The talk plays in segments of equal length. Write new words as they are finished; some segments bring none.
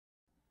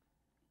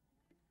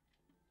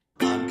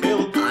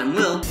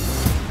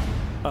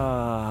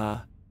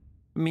Meow?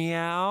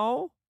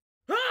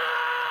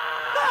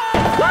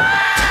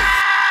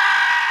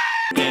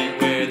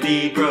 And we're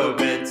the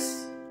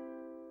Grobits.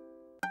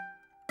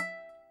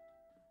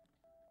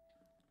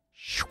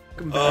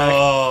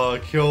 Oh,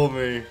 kill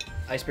me.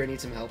 Ice Bear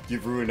needs some help.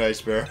 You've ruined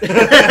Ice Bear. Look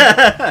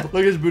at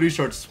his booty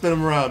shorts. Spin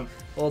him around.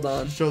 Hold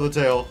on. Show the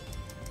tail.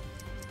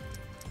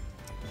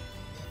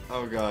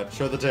 Oh god,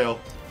 show the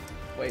tail.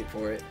 Wait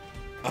for it.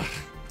 You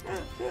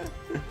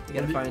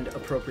gotta find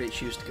appropriate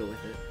shoes to go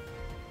with it.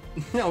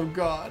 Oh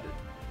god.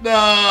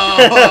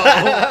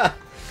 No!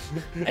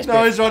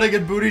 Now he's running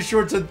in booty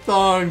shorts and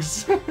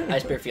thongs.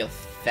 Ice Bear feel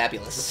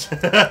fabulous.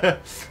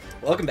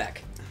 Welcome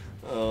back.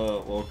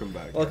 Welcome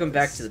back. Welcome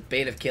back to the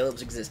bane of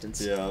Caleb's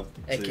existence. Yeah.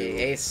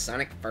 AKA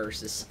Sonic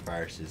Versus.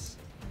 Viruses.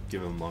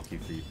 Give him monkey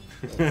feet.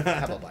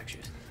 How about black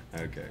shoes?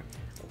 Okay.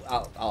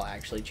 I'll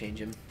actually change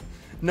him.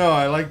 No,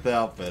 I like the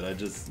outfit. I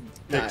just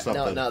picked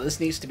something. No, this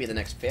needs to be the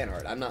next fan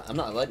art. I'm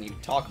not letting you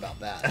talk about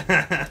that.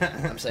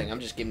 I'm saying I'm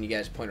just giving you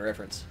guys a point of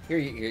reference. Here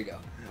you go.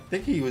 I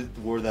think he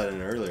wore that in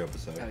an earlier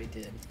episode. Oh, he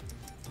did.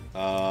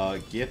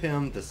 Give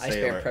him the Ice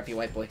sailor. Bear, preppy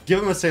white boy.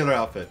 Give him a sailor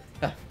outfit.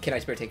 Can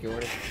Ice Bear take your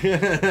order?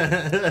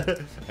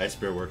 Ice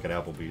Bear work at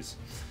Applebee's.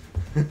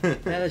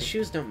 Yeah, the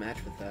shoes don't match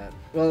with that.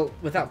 Well,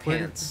 without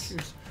pants.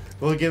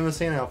 Well, give him a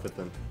Santa outfit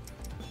then.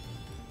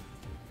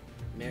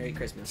 Merry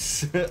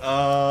Christmas. Ice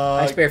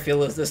Ice Bear feel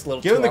this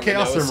little. Give him the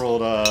Chaos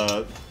Emerald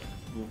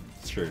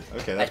shirt.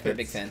 Okay, that's Ice Bear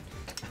big fan.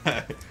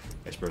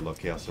 Ice Bear love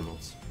Chaos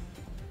Emeralds.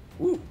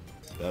 Woo.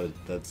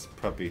 That's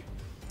preppy.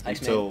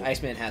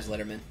 Iceman has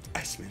Letterman.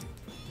 Iceman.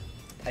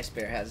 Ice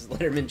Bear has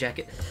Letterman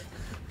jacket.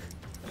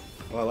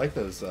 Oh, I like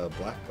those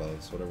black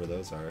gloves, whatever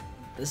those are.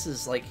 This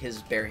is like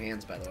his bare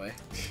hands, by the way.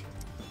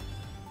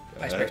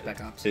 Ice Bear's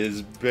back ops.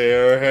 His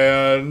bare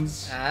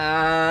hands. Shut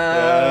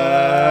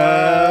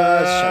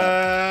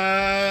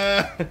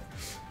up.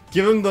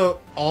 Give him the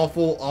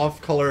awful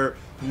off-color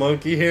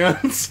monkey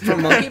hands.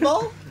 From Monkey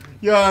Ball?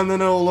 Yeah, and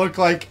then it'll look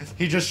like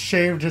he just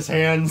shaved his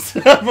hands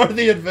for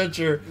the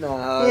adventure.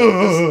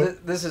 No,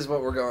 this is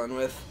what we're going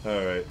with.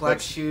 All right.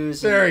 Black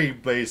shoes. Very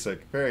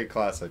basic, very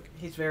classic.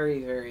 He's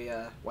very, very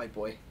white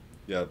boy.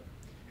 Yep.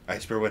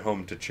 Ice Bear went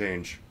home to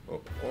change. Oh,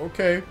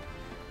 okay.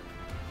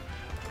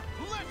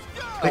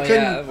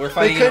 We're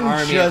fighting an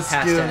army of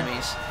past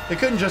enemies. They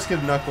couldn't just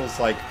give Knuckles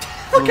like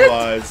blue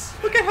eyes.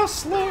 Look at how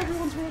slow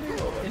everyone's running.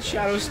 And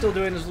Shadow's still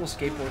doing his little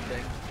skateboard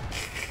thing.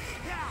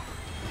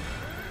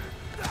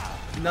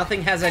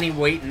 Nothing has any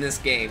weight in this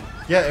game.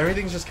 Yeah,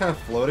 everything's just kind of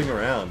floating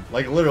around,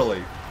 like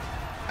literally.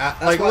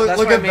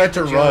 Look at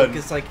Vector run.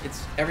 It's like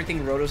it's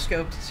everything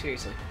rotoscoped.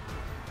 Seriously,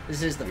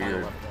 this is the final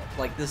level.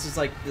 Like this is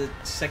like the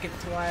second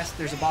to last.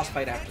 There's a boss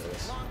fight after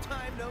this.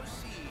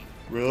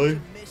 Really?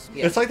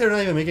 Yeah. It's like they're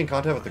not even making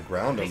contact with the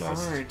ground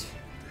almost. They aren't.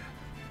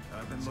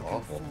 It's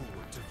awful.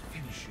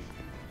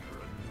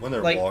 When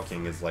they're Like-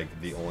 walking is like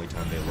the only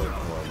time they look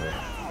normal.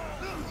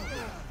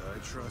 I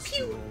trust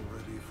you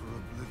already for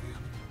oblivion.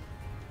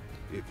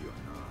 If you're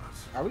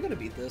not, Are we gonna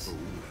beat this?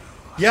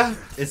 Yeah,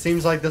 it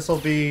seems like this will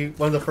be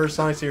one of the first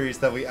Sonic series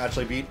that we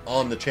actually beat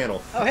on the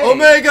channel. Oh, hey.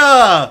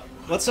 Omega!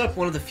 What's up?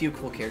 One of the few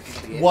cool characters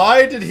in the game.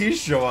 Why did he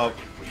show up?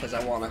 Because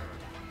I wanna.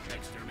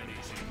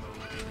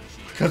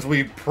 Because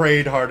we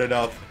prayed hard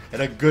enough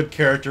and a good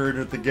character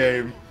entered the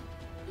game.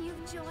 You've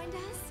joined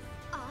us?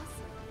 Awesome.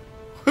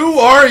 Who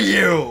are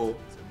you?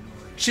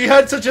 She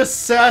had such a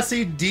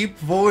sassy, deep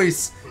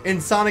voice in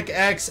Sonic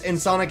X and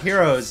Sonic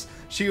Heroes.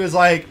 She was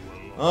like,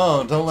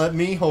 oh, don't let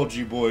me hold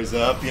you boys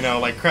up, you know,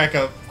 like crack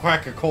a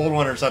cold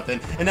one or something.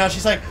 And now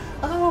she's like,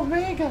 oh,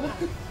 Omega.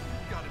 you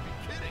gotta be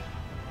kidding.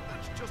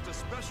 That's just a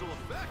special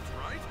effect,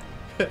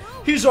 right?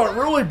 He's not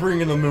really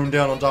bringing the moon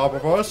down on top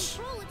of us.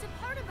 Control, it's a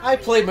part of I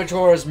played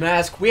Majora's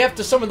Mask. We have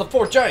to summon the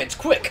 4 giants,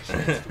 quick!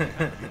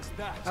 I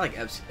like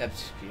Espio.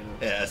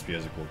 Yeah,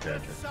 Espio's a cool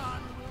character.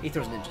 He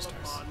throws ninja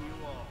stars.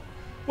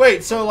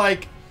 Wait, so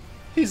like,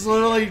 he's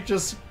literally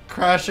just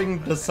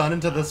crashing the sun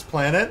into this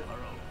planet?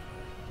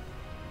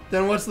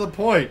 Then what's the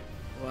point?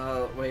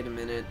 Well, wait a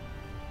minute.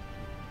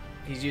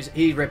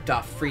 He ripped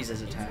off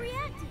Frieza's It's attack.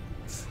 reacting.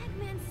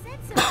 Eggman said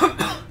something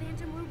about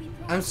Phantom Ruby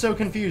Pro. I'm so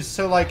confused.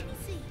 So like,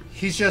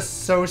 he's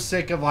just so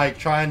sick of like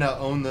trying to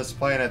own this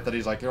planet that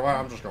he's like, you know what,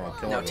 I'm just gonna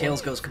kill Now everyone.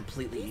 Tails goes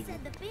completely He evil.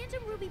 said the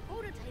Phantom Ruby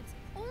prototypes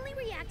only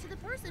react to the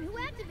person who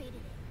activated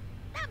it.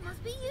 That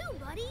must be you,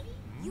 buddy.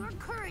 Your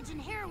courage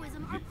and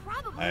heroism are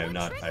probably I am what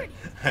not. triggered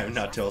I'm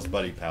not Tails'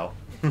 buddy, pal.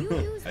 it. You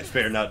use I this,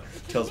 swear not it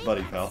can Tails' make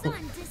buddy, that pal.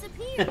 sun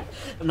disappear.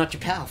 I'm not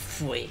your pal,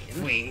 friend.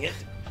 I'm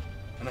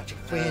not your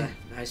friend.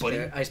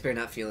 Ice Bear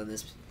not feeling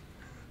this.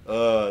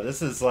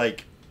 This is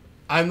like,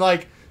 I'm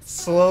like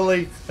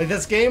slowly like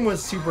this game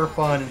was super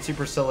fun and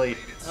super silly.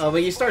 Oh,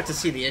 but you start to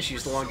see the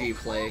issues the longer you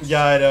play.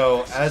 Yeah, I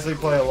know. As we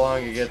play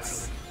along, it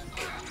gets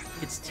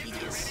It's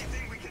tedious.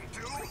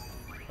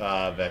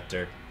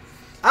 Vector.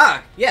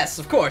 Ah, yes,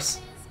 of course.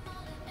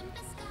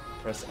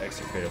 Press X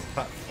to create a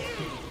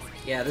platform.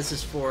 Yeah, this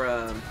is for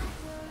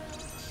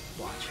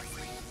watch.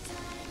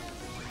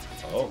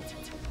 Oh.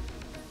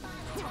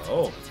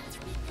 Oh.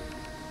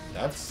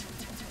 That's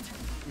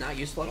Not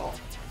useful at all.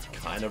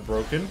 kind of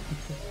broken.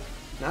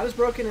 Not as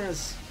broken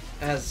as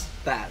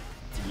that.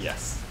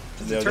 Yes.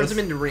 It turns them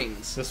into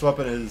rings. This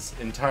weapon is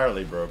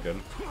entirely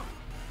broken.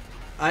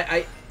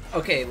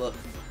 Okay, look.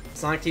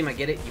 Sonic Team, I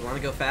get it. You want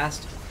to go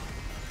fast?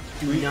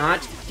 Do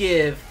not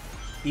give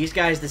these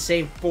guys the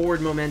same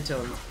forward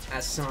momentum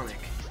as Sonic.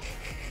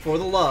 For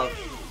the love.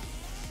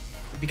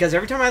 Because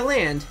every time I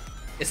land,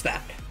 it's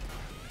that.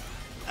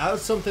 That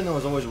was something that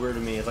was always weird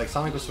to me. It's like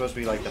Sonic was supposed to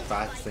be like the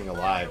fastest thing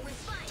alive,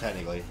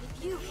 technically.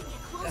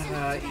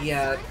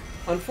 Yeah.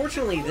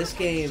 Unfortunately, this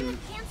game...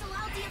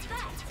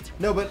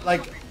 No, but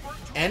like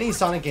any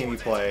Sonic game you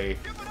play,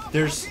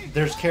 there's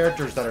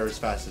characters that are as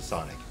fast as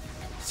Sonic.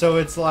 So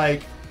it's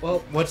like,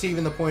 well, what's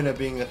even the point of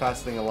being the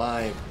fastest thing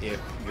alive if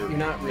you're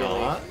not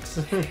really?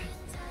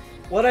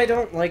 What I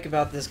don't like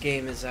about this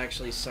game is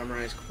actually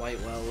summarized quite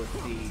well with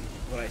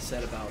what I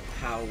said about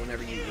how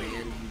whenever you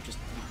land,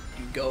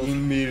 you go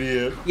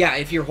immediate. Yeah,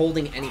 if you're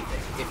holding anything,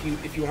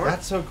 if you aren't.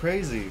 That's so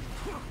crazy.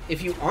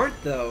 If you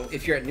aren't though,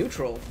 if you're at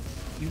neutral,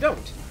 you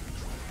don't.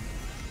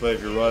 But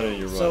if you're running,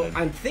 you're running. So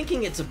I'm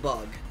thinking it's a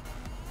bug.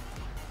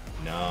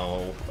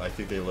 No, I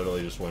think they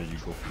literally just wanted you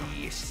to go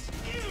fast.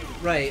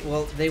 Right.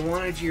 Well, they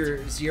wanted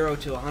your 0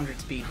 to 100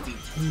 speed to be.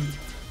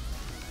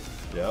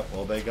 Yeah.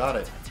 Well, they got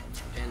it.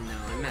 And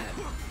now I'm mad.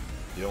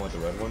 You don't want the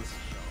red ones?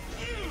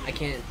 I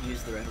can't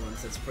use the red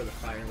ones. That's for the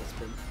fire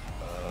spin.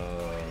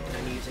 And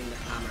I'm using the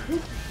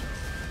hammer.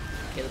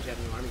 Caleb's got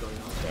an alarm going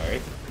off.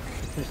 Sorry.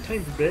 It's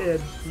time for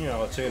bed.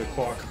 Yeah, it's 8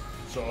 o'clock.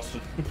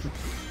 Exhausted.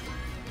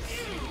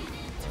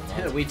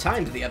 We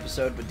timed the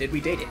episode, but did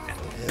we date it?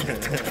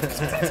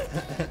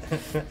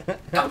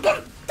 I'm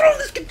gonna throw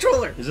this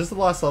controller! Is this the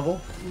last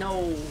level?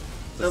 No.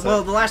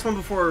 Well, the last one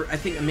before, I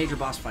think, a major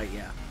boss fight,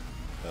 yeah.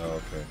 Oh,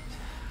 okay.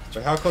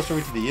 So how close are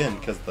we to the end?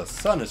 Because the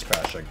sun is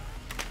crashing.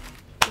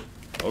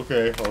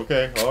 Okay,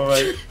 alright.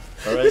 Alright.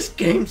 This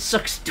game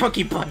sucks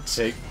donkey butts.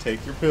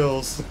 Take your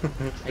pills.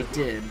 I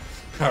did.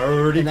 I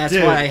already did. And that's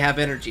why I have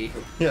energy.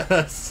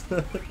 Yes.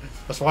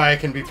 That's why I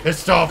can be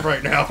pissed off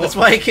right now. That's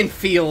why I can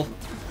feel.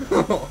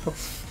 Well,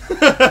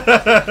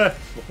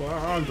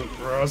 I'm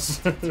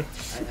depressed.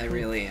 I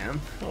really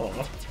am.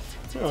 Oh,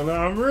 no,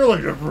 I'm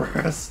really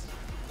depressed.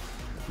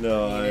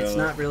 No, it's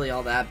not really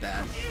all that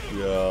bad.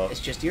 Yeah. It's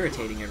just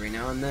irritating every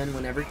now and then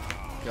whenever...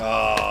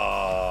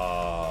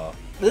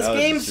 This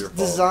game's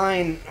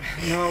design...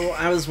 No,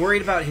 I was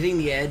worried about hitting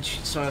the edge,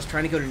 so I was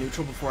trying to go to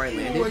neutral before I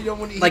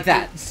landed. Like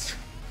that.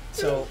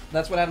 So,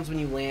 that's what happens when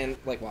you land,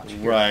 like, watch.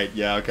 Right,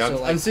 yeah, okay.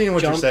 So, I'm seeing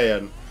what you're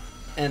saying.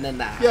 And then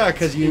that. Yeah,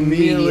 because you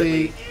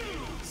immediately...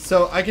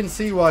 So, I can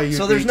see why you.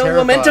 So, there's no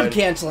momentum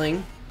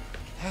canceling.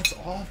 That's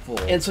awful.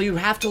 And so, you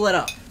have to let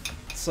up.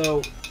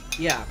 So,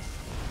 yeah.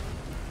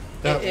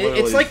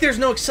 It's like there's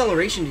no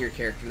acceleration to your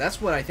character. That's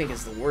what I think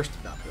is the worst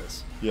about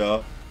this.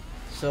 Yeah.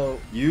 So...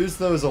 Use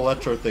those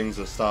electro things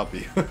to stop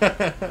you.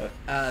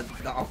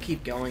 I'll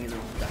keep going and then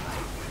I'll die.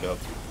 Yep.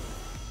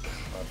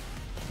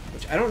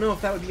 Which I don't know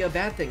if that would be a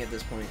bad thing at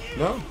this point.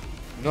 No.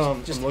 No,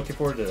 I'm just looking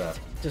forward to that.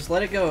 Just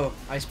let it go,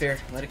 Ice Bear.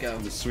 Let it go.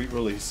 The sweet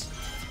release.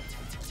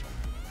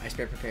 Ice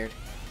Bear prepared.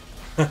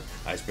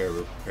 Ice Bear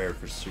prepared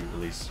for sweet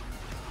release.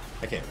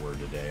 I can't word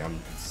today. I'm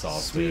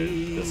exhausted.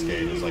 This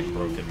game is like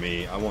broken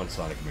me. I want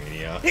Sonic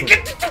Mania.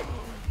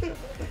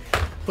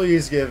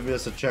 Please give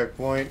us a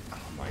checkpoint. Oh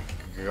my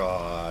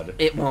god.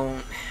 It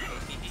won't.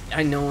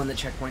 I know when the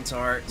checkpoints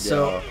are.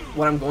 So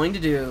what I'm going to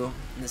do,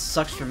 and this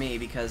sucks for me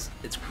because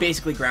it's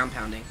basically ground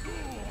pounding,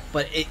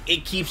 but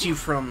it keeps you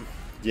from...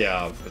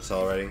 Yeah,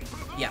 accelerating.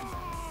 Yeah.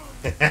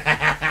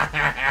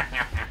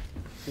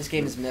 This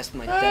game has missed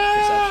my depth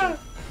perception.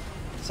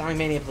 Sonic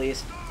Mania,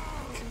 please.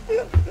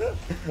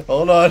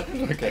 Hold on.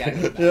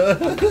 Okay.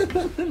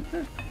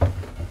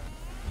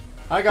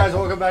 Hi guys,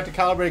 welcome back to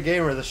Calibrated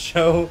Gamer, the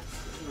show.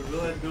 We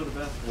really have to go to the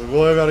bathroom. We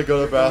really gotta go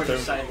to the bathroom.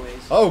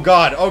 Sideways. Oh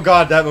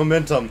god, that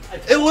momentum.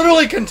 It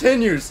literally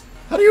continues.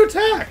 How do you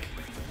attack?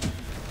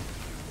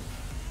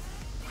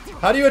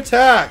 How do you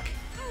attack?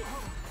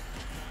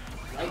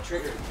 Right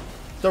trigger.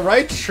 The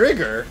right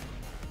trigger?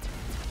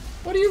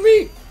 What do you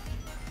mean?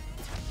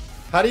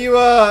 How do you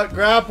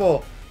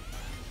grapple?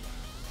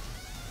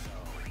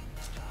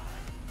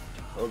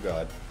 Oh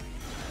god.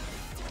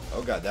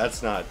 Oh god,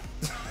 that's not...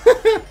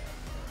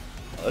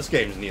 Oh, this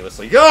game's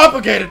needlessly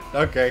complicated!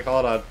 Okay,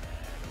 hold on.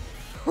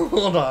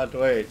 Hold on,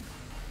 wait.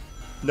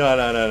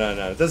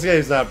 No. This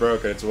game's not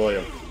broken, it's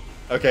William.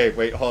 Okay,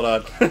 wait, hold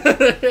on.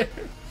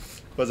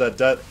 What's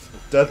that?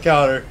 Death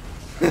counter.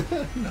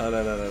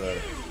 No.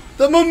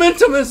 The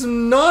momentum is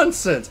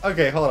nonsense!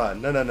 Okay, hold on.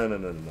 No, wait. Okay,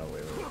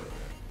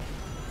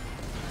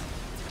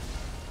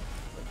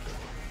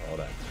 hold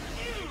on.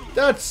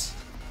 That's...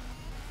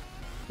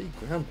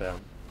 ground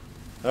pound.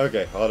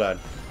 Okay, hold on.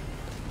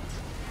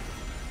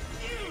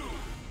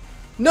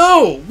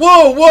 No!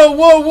 Whoa!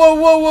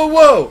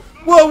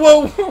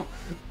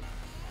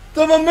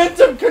 The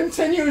momentum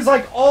continues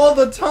like all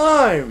the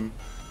time.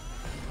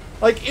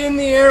 Like in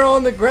the air,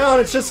 on the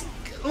ground. It's just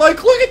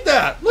like, look at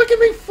that. Look at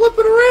me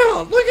flipping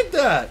around. Look at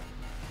that.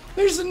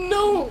 There's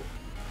no...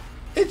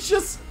 It's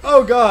just...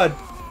 Oh god.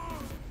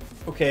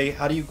 Okay,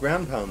 how do you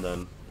ground pound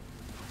then?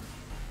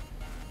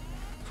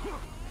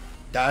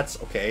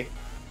 That's okay.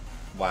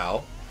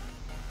 Wow.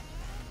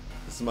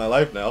 This is my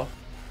life now.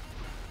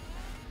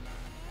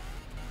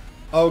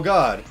 Oh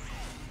god.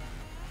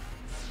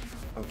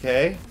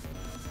 Okay.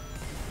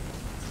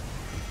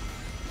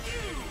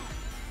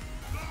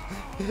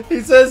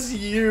 He says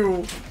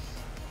you.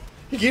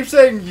 He keeps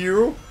saying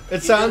you.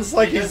 It sounds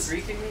like he's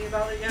briefing me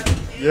about it yet?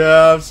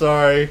 Yeah, I'm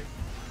sorry.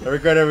 I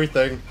regret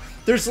everything.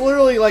 There's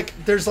literally like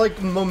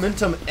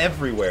momentum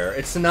everywhere.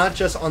 It's not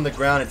just on the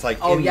ground. It's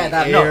like in the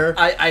air. No,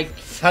 I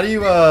How do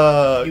you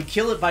You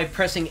kill it by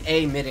pressing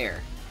A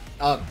midair.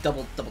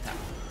 Double tap.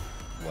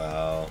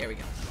 Wow. There we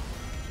go.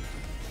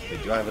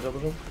 Wait, do I have a double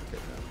jump?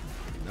 Okay,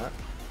 no, not.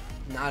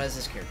 Not as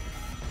this character.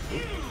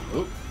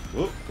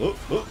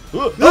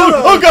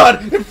 Oh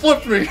god! It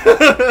flipped me!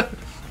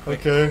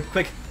 Okay.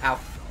 Quick. Ow.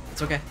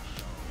 It's okay.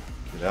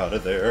 Get out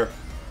of there.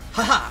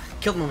 Haha!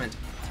 Killed momentum.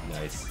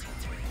 Nice.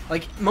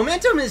 Like,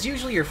 momentum is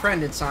usually your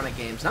friend in Sonic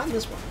games, not in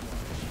this one.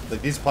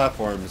 Like, these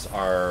platforms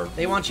are...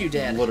 They want you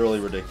dead. Literally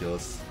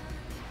ridiculous.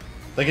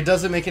 Like, it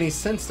doesn't make any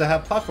sense to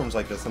have platforms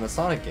like this in a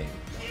Sonic game.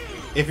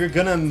 If you're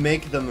gonna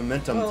make the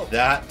momentum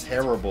that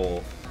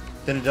terrible,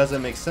 then it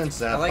doesn't make sense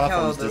to have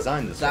platforms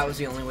designed this way. That was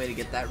the only way to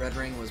get that red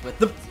ring, was with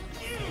the...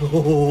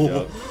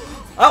 Yep.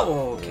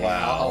 Oh, okay.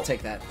 Wow. I'll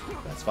take that.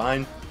 That's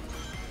fine.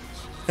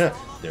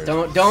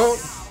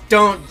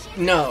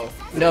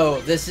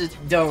 No, this is,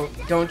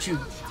 don't you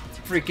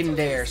freaking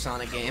dare,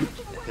 Sonic game.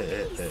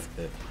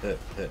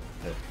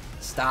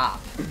 Stop.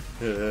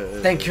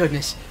 Thank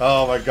goodness.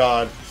 Oh my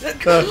god.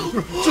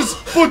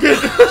 Just book it!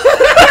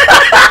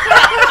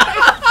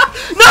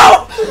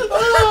 No!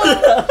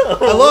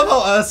 I love how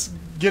us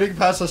getting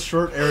past a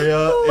short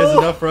area is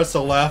enough for us to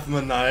laugh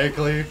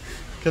maniacally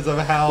because of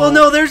how... Well,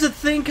 no, there's a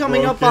thing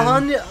coming up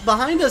broken.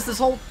 behind us this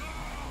whole...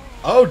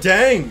 Oh,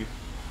 dang!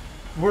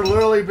 We're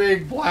literally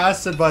being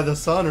blasted by the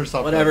sun or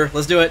something. Whatever,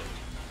 let's do it.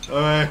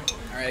 Alright.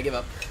 Alright, I give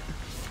up.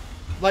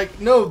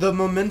 Like, no, the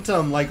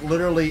momentum, like,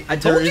 literally... I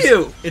told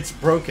you! It's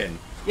broken.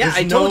 Yeah,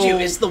 I told you,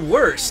 it's the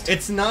worst.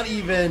 It's not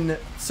even...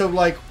 So,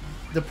 like,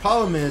 the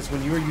problem is,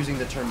 when you were using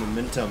the term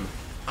momentum,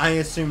 I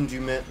assumed you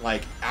meant,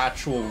 like,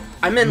 actual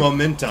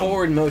momentum.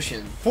 Forward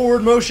motion.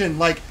 Forward motion,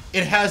 like,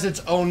 it has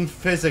its own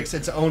physics,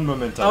 its own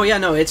momentum. Oh, yeah,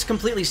 no, it's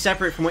completely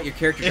separate from what your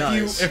character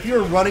does. If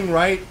you're running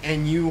right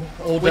and you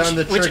hold down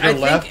the trigger which I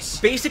left...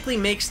 think basically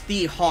makes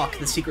the Hawk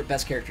the secret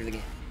best character of the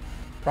game.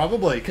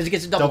 Probably. Because he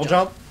gets a double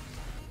jump.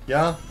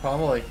 Yeah,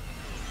 probably.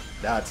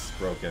 That's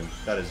broken.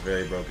 That is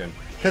very broken.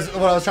 Because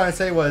what I was trying to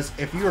say was,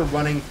 if you were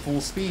running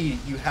full speed,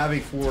 you have a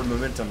forward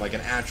momentum, like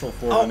an actual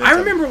forward momentum. I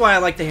remember why I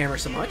like the hammer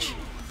so much.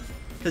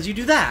 Because you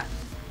do that.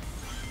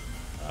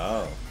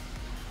 Oh.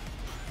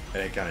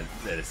 And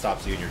it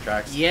stops you in your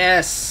tracks?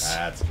 Yes.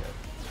 That's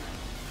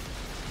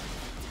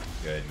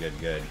good.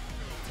 Good.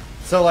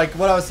 So, like,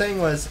 what I was saying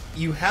was,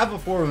 you have a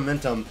forward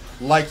momentum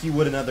like you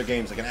would in other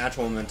games, like an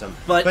actual momentum.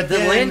 But the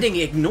landing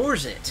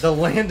ignores it. The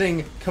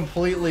landing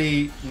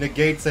completely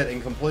negates it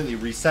and completely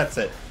resets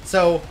it.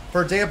 So,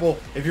 for example,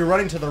 if you're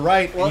running to the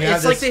right, well, and you have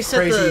it's like this they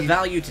crazy... set the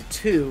value to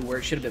 2 where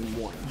it should have been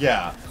 1.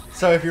 Yeah.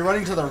 So if you're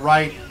running to the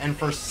right, and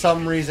for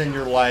some reason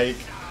you're like,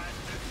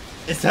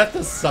 is that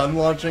the sun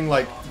launching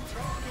like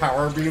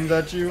power beams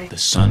at you? The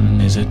sun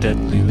is a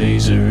deadly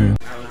laser.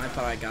 I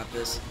thought I got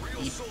this.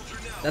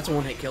 That's a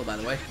one-hit kill, by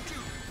the way.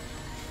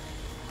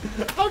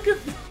 How can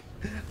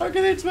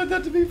they expect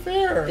that to be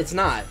fair? It's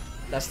not.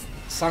 That's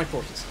Sonic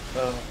Forces.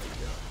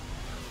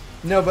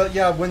 No, but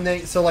yeah,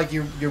 when so like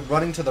you're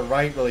running to the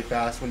right really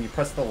fast. When you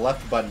press the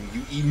left button,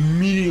 you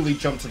immediately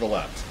jump to the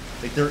left.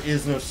 Like there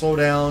is no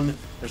slowdown.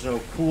 There's no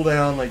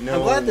cooldown. Like no.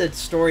 I'm glad the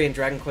story in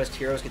Dragon Quest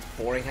Heroes gets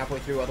boring halfway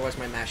through. Otherwise,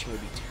 my mashing would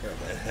be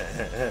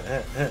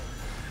terrible.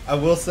 I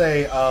will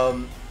say,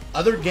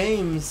 other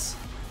games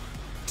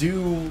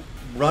do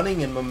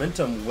running and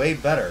momentum way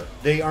better.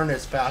 They aren't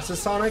as fast as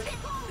Sonic,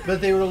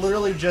 but they were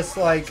literally just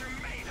like...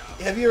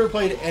 Have you ever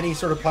played any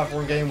sort of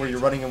platform game where you're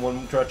running in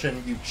one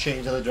direction, you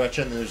change the other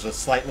direction, and there's a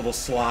slight little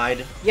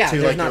slide to like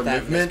your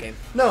movement? In this game.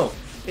 No,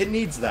 it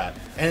needs that,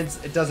 and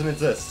it doesn't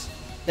exist.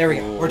 There we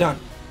go. We're done.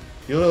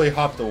 You literally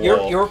hop the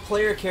wall. Your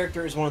player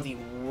character is one of the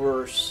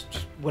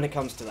worst when it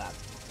comes to that.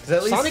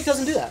 At least, Sonic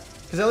doesn't do that.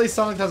 Because at least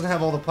Sonic doesn't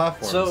have all the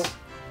platforms. So,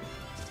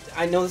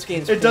 I know this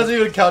game's... It doesn't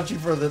even count you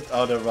for the...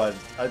 Oh, never mind.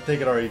 I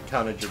think it already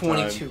counted your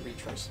 22 time.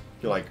 retries.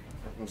 You're like,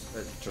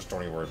 just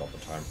don't even worry about the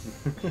time.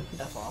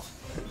 F off.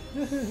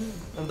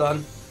 I'm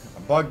done. A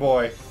bug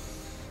boy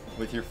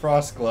with your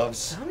frost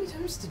gloves. How many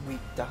times did we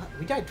die?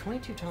 We died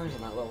 22 times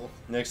on that level.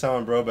 Next time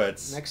on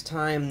Brobets. Next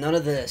time, none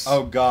of this.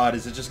 Oh god,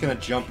 is it just gonna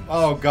jump?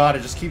 Oh god,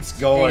 it just keeps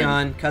going.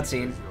 Hang on,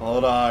 cutscene.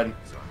 Hold on.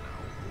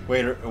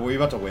 Wait, are we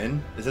about to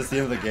win? Is this the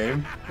end of the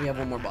game? We have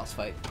one more boss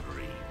fight.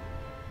 3,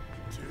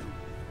 2,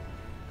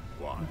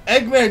 1.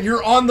 Eggman,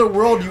 you're on the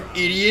world, you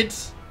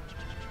idiot!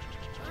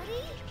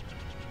 Buddy?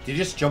 Did you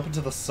just jump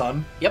into the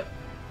sun? Yep.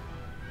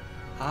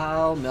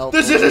 I'll melt.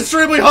 This is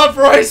extremely hot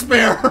for Ice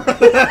Bear!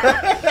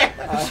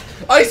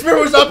 Ice Bear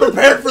was not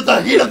prepared for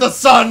the heat of the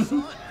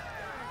sun!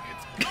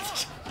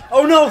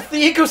 Oh no, the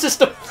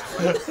ecosystem!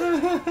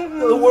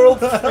 The world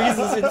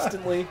freezes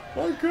instantly.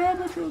 My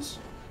cabbages.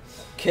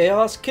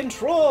 Chaos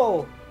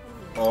Control!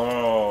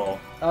 Oh,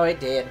 Oh, it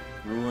did.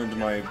 ruined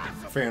my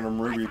Phantom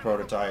Ruby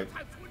prototype.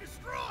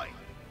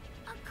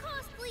 A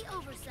costly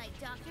oversight,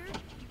 Doctor.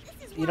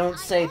 This is You why don't I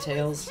say, always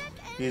Tails. check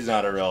He's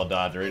not a real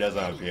doctor. He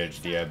doesn't have a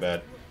PhD, I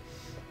bet.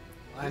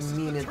 I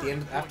mean, at the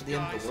end, after the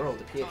end of the world,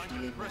 the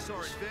PhD. Press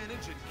our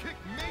advantage and kick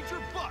major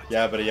butt.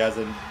 Yeah, but he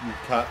hasn't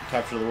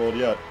captured the world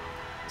yet.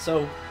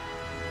 So,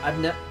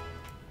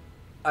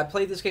 I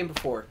played this game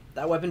before.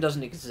 That weapon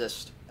doesn't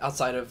exist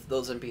outside of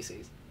those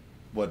NPCs.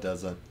 What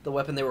doesn't? The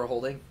weapon they were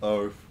holding,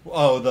 Oh,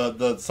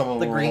 the some of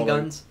the them were green holding-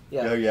 guns.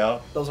 Yeah, Oh, yeah.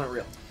 those aren't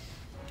real.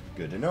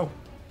 Good to know.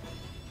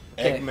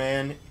 Okay.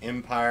 Eggman,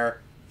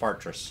 Empire,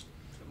 Fortress.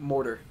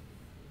 Mortar.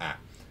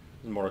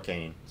 Mortar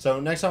Canyon. So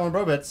next time on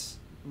Brobits,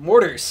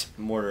 Mortars.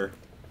 Mortar.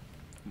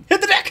 Hit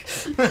the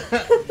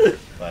deck.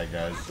 Bye,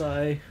 guys.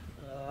 Die.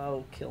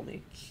 Oh, kill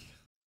me.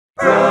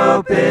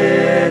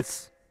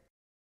 Brobits!